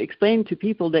is what you explain to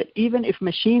people, that even if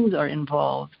machines are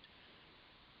involved,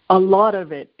 a lot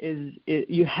of it is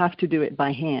you have to do it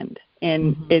by hand,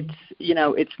 and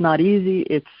it's not easy.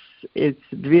 It's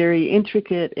very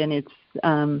intricate, and it's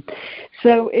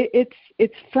so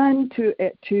it's fun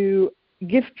to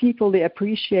give people the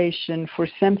appreciation for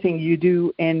something you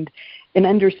do, and an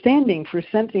understanding for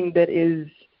something that is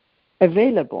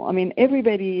available. I mean,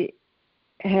 everybody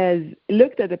has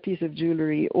looked at a piece of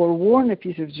jewelry or worn a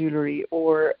piece of jewelry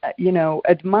or,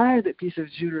 admired a piece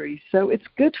of jewelry. So it's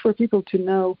good for people to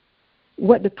know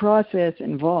what the process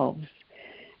involves.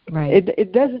 Right.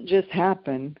 It doesn't just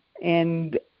happen.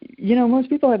 And, most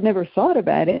people have never thought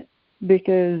about it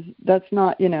because that's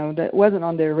not, that wasn't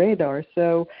on their radar.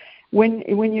 So when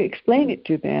you explain it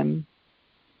to them,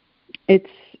 it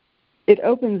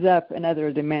opens up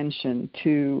another dimension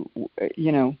to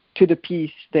the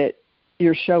piece that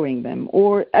you're showing them,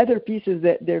 or other pieces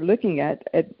that they're looking at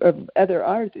of other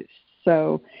artists.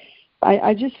 So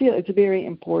I just feel it's very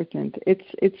important.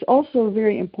 It's also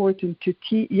very important to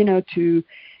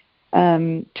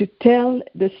tell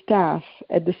the staff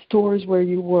at the stores where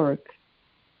you work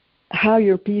how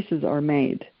your pieces are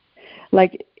made.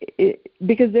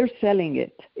 Because they're selling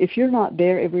it. If you're not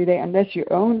there every day, unless you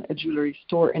own a jewelry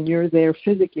store and you're there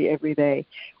physically every day,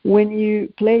 when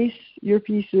you place your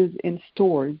pieces in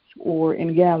stores or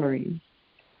in galleries,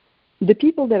 the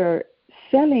people that are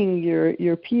selling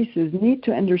your pieces need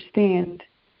to understand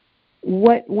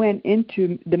what went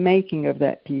into the making of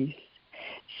that piece.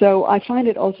 So I find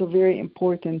it also very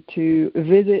important to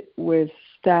visit with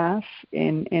staff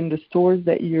in the stores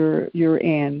that you're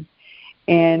in,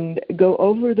 and go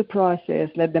over the process,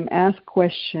 let them ask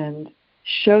questions,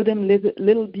 show them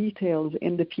little details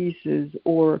in the pieces.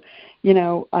 Or,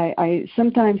 I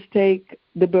sometimes take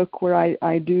the book where I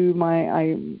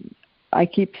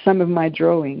keep some of my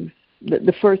drawings,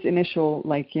 the first initial,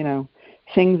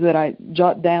 things that I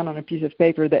jot down on a piece of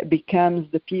paper that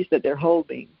becomes the piece that they're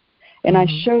holding. And I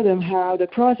show them how the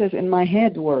process in my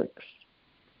head works.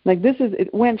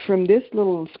 It went from this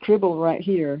little scribble right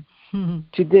here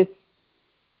to this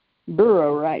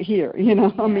burrow right here,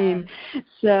 I mean.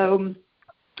 So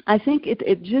I think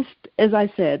it just, as I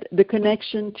said, the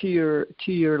connection to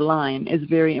your line is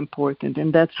very important,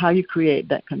 and that's how you create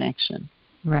that connection.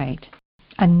 Right.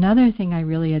 Another thing I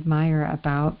really admire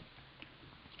about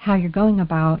how you're going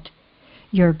about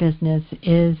your business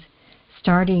is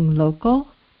starting local.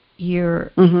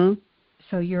 Mm-hmm.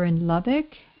 So you're in Lubbock,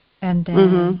 and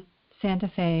then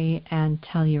Santa Fe and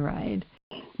Telluride.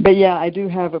 But yeah, I do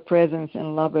have a presence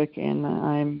in Lubbock, and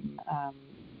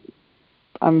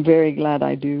I'm very glad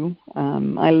I do.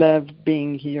 I love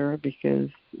being here because,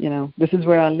 this is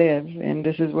where I live, and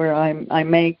this is where I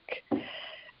make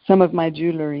some of my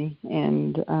jewelry,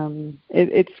 and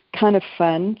it's kind of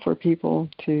fun for people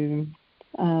to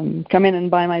come in and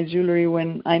buy my jewelry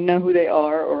when I know who they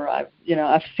are, or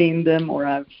I've seen them, or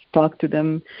I've talked to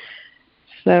them.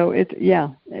 So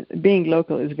being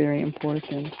local is very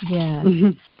important. Yeah.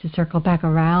 To circle back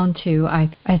around to,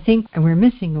 I think we're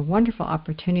missing a wonderful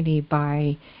opportunity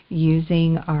by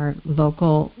using our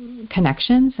local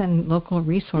connections and local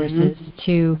resources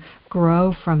to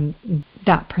grow from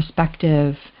that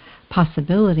perspective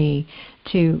possibility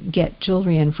to get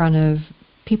jewelry in front of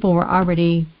people we're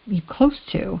already close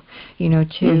to,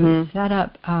 to set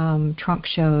up trunk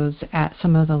shows at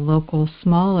some of the local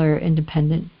smaller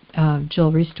independent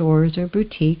jewelry stores or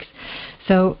boutiques.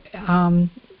 So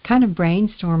kind of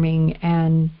brainstorming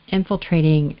and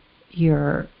infiltrating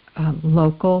your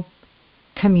local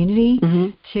community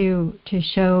to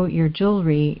show your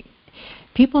jewelry.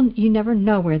 People, you never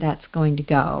know where that's going to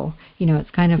go.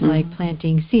 It's kind of like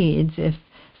planting seeds. If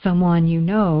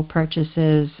someone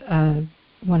purchases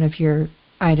one of your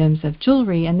items of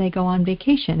jewelry and they go on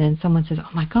vacation and someone says, "Oh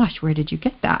my gosh, where did you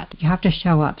get that?" You have to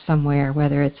show up somewhere,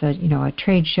 whether it's a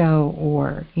trade show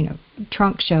or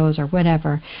trunk shows or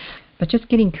whatever. But just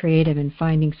getting creative and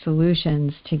finding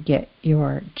solutions to get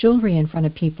your jewelry in front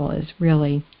of people is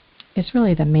really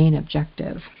the main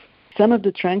objective. Some of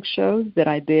the trunk shows that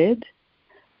I did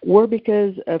were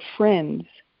because of friends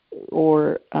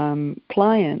or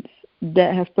clients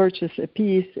that have purchased a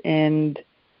piece and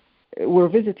were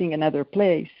visiting another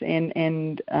place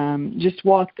and just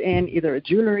walked in either a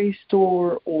jewelry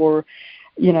store or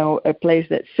a place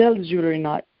that sells jewelry,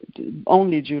 not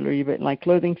only jewelry, but like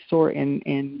clothing store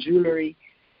and jewelry.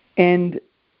 And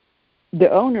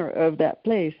the owner of that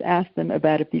place asked them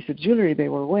about a piece of jewelry they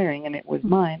were wearing, and it was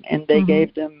mine. And they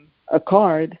gave them a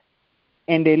card,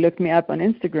 and they looked me up on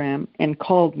Instagram and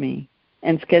called me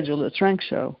and scheduled a trunk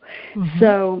show.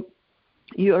 So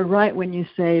you are right when you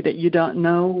say that you don't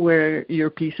know where your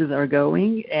pieces are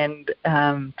going, and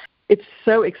it's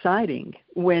so exciting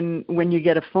when you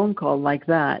get a phone call like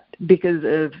that because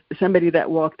of somebody that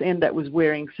walked in that was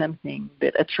wearing something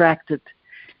that attracted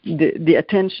the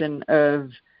attention of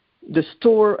the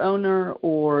store owner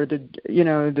or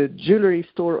the jewelry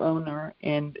store owner,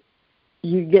 and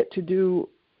you get to do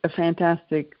a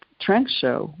fantastic trunk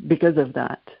show because of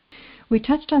that. We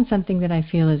touched on something that I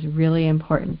feel is really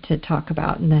important to talk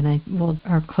about, and then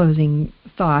our closing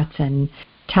thoughts and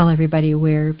tell everybody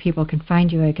where people can find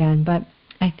you again. But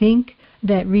I think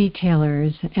that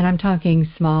retailers, and I'm talking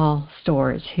small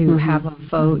stores who have a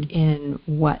vote in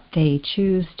what they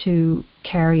choose to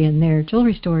carry in their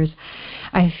jewelry stores,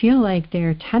 I feel like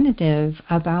they're tentative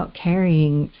about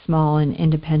carrying small and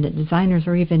independent designers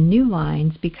or even new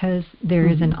lines because there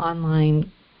is an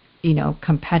online,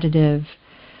 competitive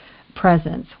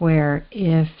presence where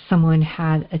if someone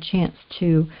had a chance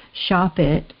to shop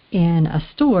it in a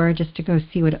store just to go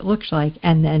see what it looks like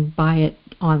and then buy it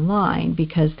online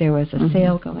because there was a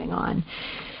sale going on,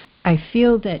 I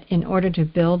feel that in order to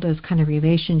build those kind of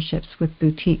relationships with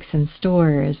boutiques and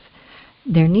stores,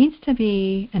 there needs to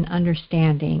be an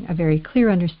understanding, a very clear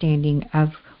understanding of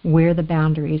where the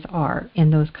boundaries are in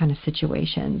those kind of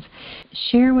situations.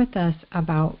 Share with us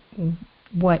about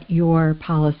what your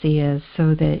policy is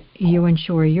so that you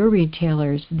ensure your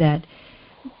retailers that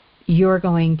you're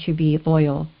going to be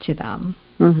loyal to them.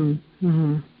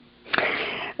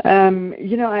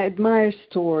 I admire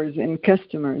stores and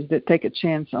customers that take a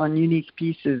chance on unique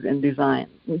pieces and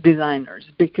designers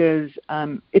because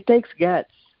it takes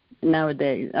guts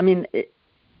nowadays. I mean,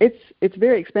 it's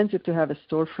very expensive to have a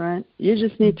storefront. You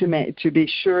just need to be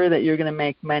sure that you're going to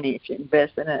make money if you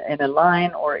invest in a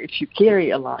line or if you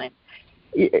carry a line.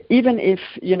 Even if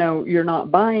you're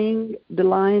not buying the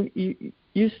line,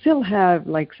 you still have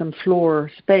like some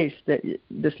floor space that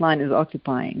this line is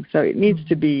occupying. So it needs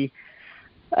to be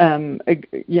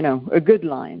a good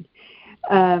line.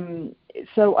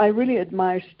 So I really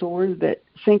admire stores that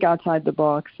think outside the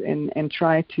box and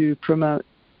try to promote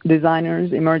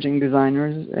designers, emerging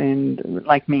designers, and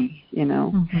like me,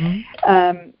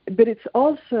 But it's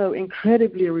also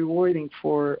incredibly rewarding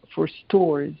for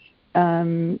stores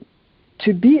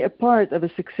to be a part of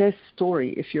a success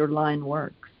story if your line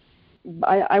works.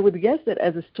 I would guess that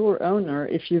as a store owner,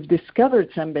 if you've discovered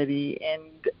somebody and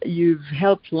you've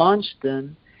helped launch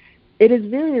them, it is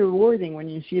very rewarding when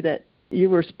you see that You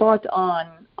were spot on,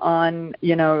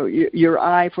 your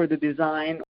eye for the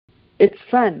design. It's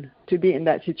fun to be in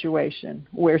that situation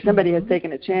where somebody has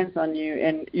taken a chance on you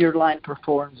and your line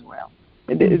performs well.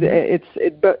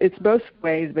 It's both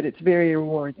ways, but it's very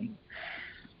rewarding.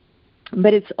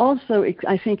 But it's also,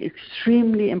 I think,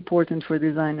 extremely important for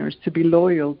designers to be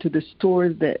loyal to the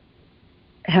stores that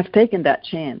have taken that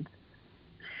chance.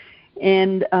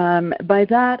 And by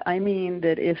that, I mean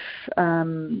that if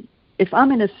I'm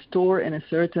in a store in a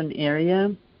certain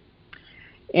area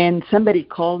and somebody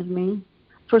calls me,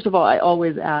 first of all, I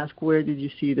always ask, where did you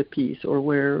see the piece, or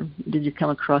where did you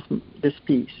come across this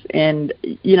piece? And,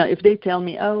 if they tell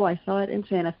me, oh, I saw it in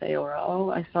Santa Fe, or,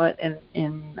 oh, I saw it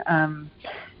in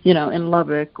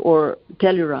Lubbock or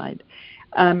Telluride,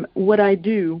 what I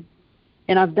do,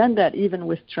 and I've done that even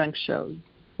with trunk shows,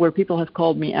 where people have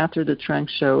called me after the trunk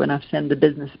show and I've sent the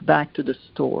business back to the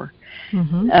store.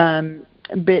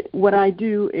 But what I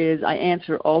do is I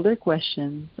answer all their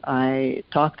questions. I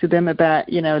talk to them about,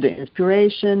 the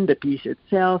inspiration, the piece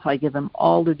itself. I give them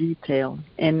all the details.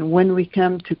 And when we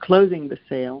come to closing the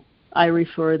sale, I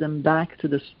refer them back to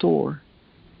the store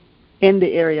in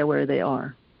the area where they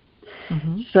are.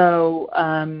 So,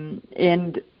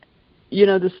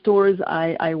 the stores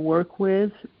I work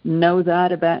with know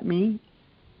that about me.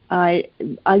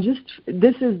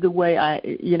 This is the way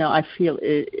I feel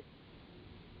it.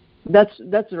 That's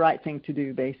the right thing to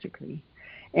do, basically,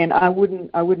 and I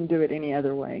wouldn't do it any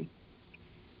other way.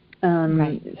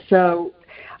 Right. So,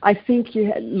 I think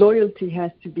loyalty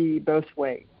has to be both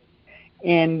ways,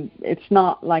 and it's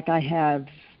not like I have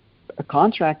a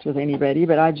contract with anybody,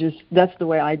 but that's the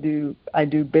way I do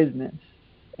business,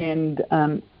 and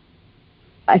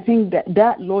I think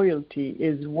that loyalty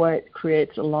is what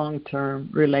creates a long-term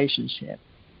relationship.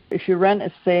 If you run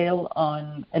a sale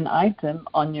on an item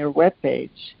on your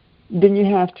webpage, then you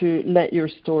have to let your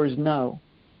stores know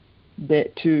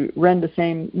that to run the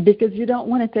same, because you don't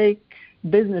want to take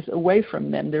business away from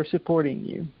them. They're supporting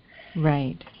you.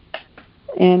 Right.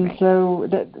 And so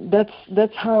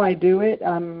that's how I do it.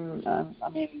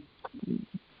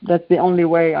 That's the only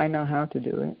way I know how to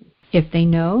do it. If they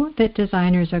know that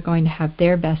designers are going to have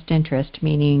their best interest,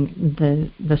 meaning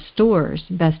the store's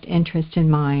best interest in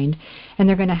mind, and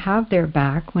they're going to have their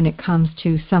back when it comes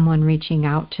to someone reaching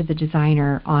out to the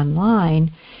designer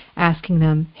online, asking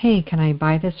them, hey, can I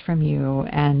buy this from you?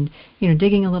 And,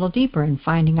 digging a little deeper and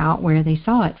finding out where they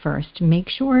saw it first. Make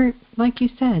sure, like you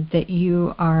said, that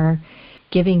you are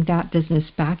giving that business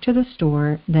back to the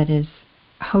store that is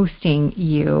hosting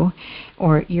you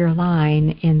or your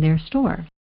line in their store.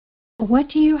 What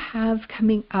do you have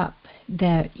coming up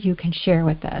that you can share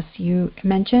with us? You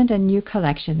mentioned a new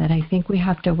collection that I think we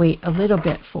have to wait a little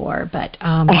bit for, but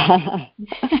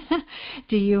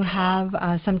do you have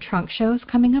some trunk shows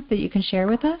coming up that you can share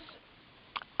with us?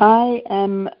 I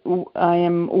am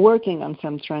working on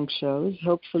some trunk shows.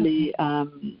 Hopefully,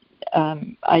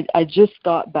 I just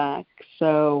got back,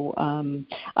 so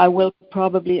I will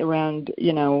probably around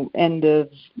end of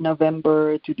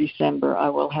November to December. I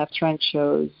will have trunk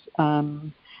shows,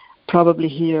 probably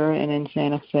here and in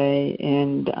Santa Fe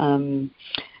and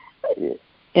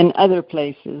in other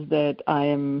places that I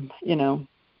am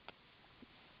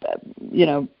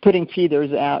putting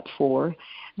feeders out for.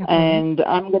 Okay. And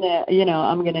I'm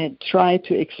gonna try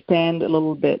to expand a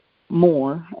little bit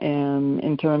more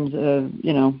in terms of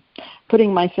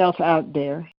putting myself out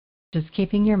there. Just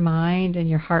keeping your mind and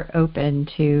your heart open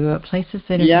to places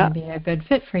that are going to be a good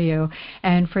fit for you.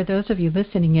 And for those of you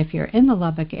listening, if you're in the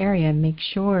Lubbock area, make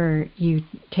sure you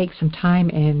take some time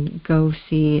and go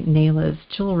see Nayla's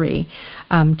Jewelry.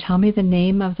 Tell me the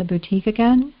name of the boutique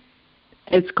again.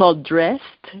 It's called Dressed,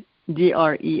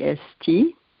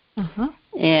 D-R-E-S-T. Uh-huh.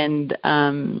 And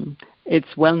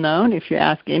it's well known. If you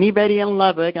ask anybody in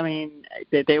Lubbock,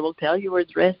 they will tell you where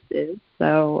Dressed is.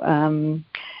 So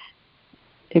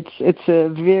it's a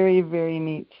very, very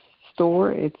neat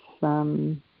store. It's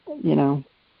a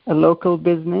local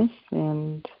business,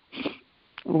 and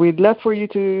we'd love for you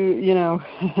to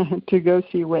to go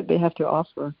see what they have to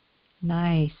offer.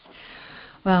 Nice.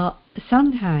 Well,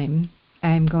 sometime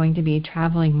I'm going to be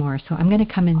traveling more, so I'm going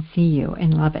to come and see you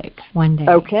in Lubbock one day.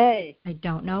 Okay. I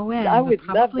don't know when. I would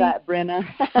love that, Brenna.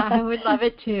 I would love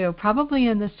it too. Probably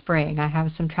in the spring. I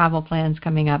have some travel plans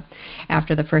coming up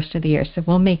after the first of the year, so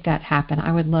we'll make that happen.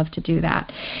 I would love to do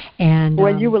that. And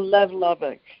well, you will love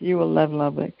Lubbock. You will love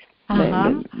Lubbock.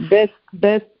 The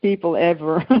best people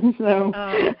ever. So.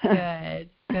 Oh,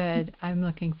 good. I'm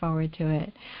looking forward to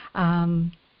it.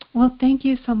 Well, thank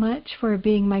you so much for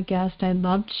being my guest. I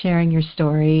loved sharing your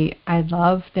story. I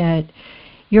love that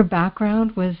your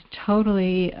background was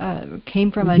totally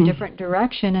came from a different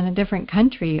direction and a different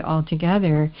country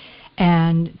altogether.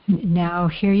 And now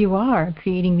here you are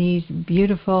creating these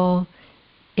beautiful,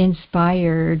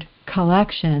 inspired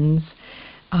collections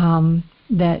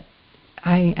that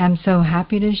I am so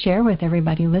happy to share with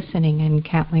everybody listening, and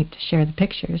can't wait to share the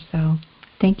pictures. So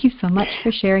thank you so much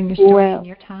for sharing your story and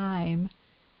your time.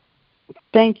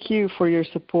 Thank you for your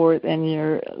support and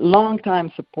your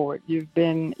long-time support. You've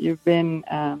been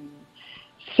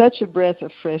such a breath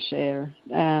of fresh air,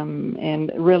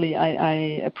 and really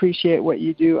I appreciate what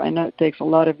you do. I know it takes a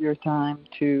lot of your time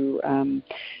to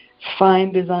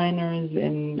find designers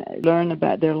and learn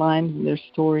about their lives and their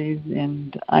stories,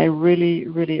 and I really,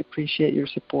 really appreciate your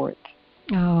support.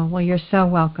 Oh, well, you're so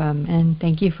welcome, and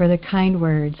thank you for the kind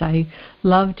words. I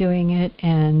love doing it,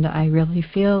 and I really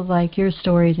feel like your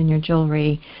stories and your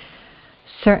jewelry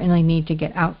certainly need to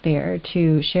get out there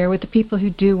to share with the people who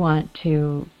do want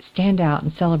to stand out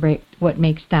and celebrate what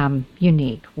makes them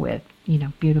unique with,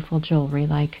 beautiful jewelry,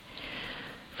 like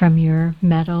from your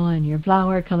metal and your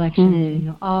flower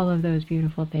collection, all of those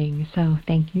beautiful things. So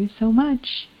thank you so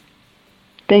much.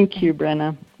 Thank you,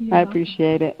 Brenna. I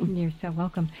appreciate it. You're so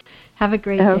welcome. Have a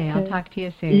great day. I'll talk to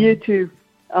you soon. You too.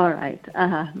 All right.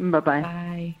 Bye-bye.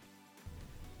 Bye.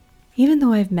 Even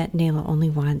though I've met Nayla only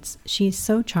once, she's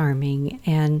so charming,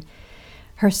 and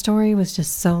her story was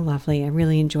just so lovely. I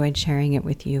really enjoyed sharing it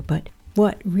with you. But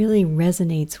what really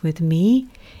resonates with me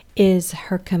is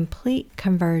her complete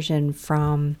conversion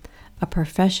from a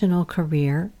professional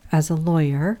career as a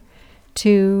lawyer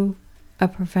to a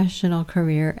professional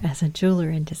career as a jeweler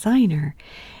and designer.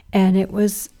 And it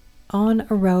was on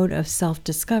a road of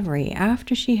self-discovery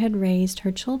after she had raised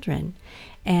her children.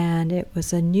 And it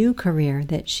was a new career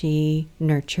that she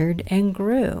nurtured and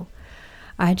grew.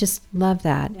 I just love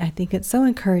that. I think it's so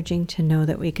encouraging to know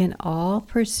that we can all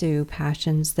pursue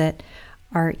passions that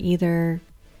are either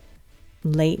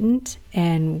latent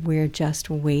and we're just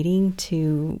waiting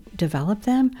to develop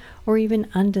them, or even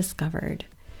undiscovered.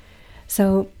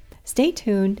 So stay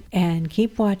tuned and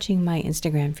keep watching my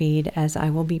Instagram feed, as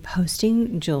I will be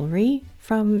posting jewelry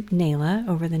from Nayla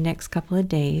over the next couple of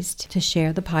days to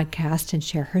share the podcast and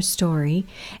share her story.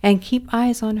 And keep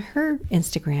eyes on her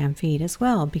Instagram feed as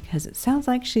well, because it sounds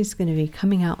like she's going to be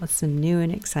coming out with some new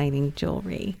and exciting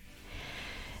jewelry.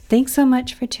 Thanks so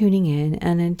much for tuning in,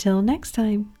 and until next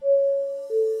time,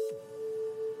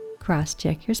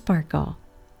 cross-check your sparkle.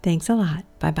 Thanks a lot.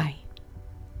 Bye-bye.